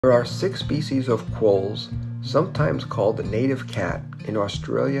There are 6 species of quolls, sometimes called the native cat, in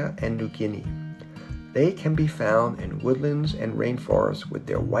Australia and New Guinea. They can be found in woodlands and rainforests with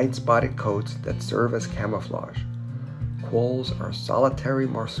their white spotted coats that serve as camouflage. Quolls are solitary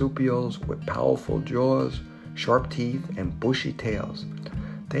marsupials with powerful jaws, sharp teeth, and bushy tails.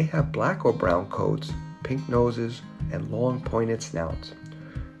 They have black or brown coats, pink noses, and long pointed snouts.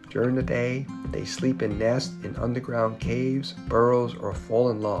 During the day, they sleep in nests in underground caves, burrows, or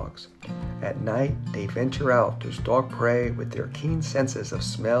fallen logs. At night, they venture out to stalk prey with their keen senses of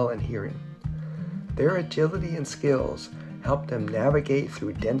smell and hearing. Their agility and skills help them navigate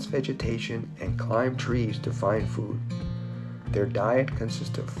through dense vegetation and climb trees to find food. Their diet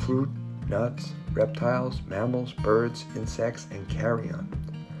consists of fruit, nuts, reptiles, mammals, birds, insects, and carrion.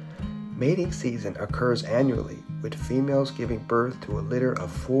 Mating season occurs annually, with females giving birth to a litter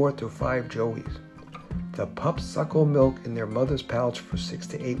of 4 to 5 joeys. The pups suckle milk in their mother's pouch for 6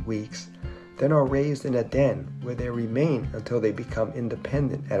 to 8 weeks, then are raised in a den where they remain until they become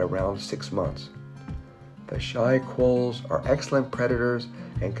independent at around 6 months. The shy quolls are excellent predators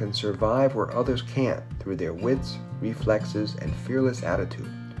and can survive where others can't through their wits, reflexes, and fearless attitude.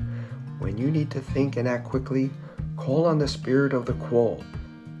 When you need to think and act quickly, call on the spirit of the quoll.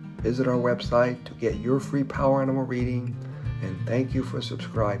 Visit our website to get your free power animal reading, and thank you for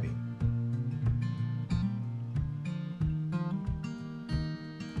subscribing.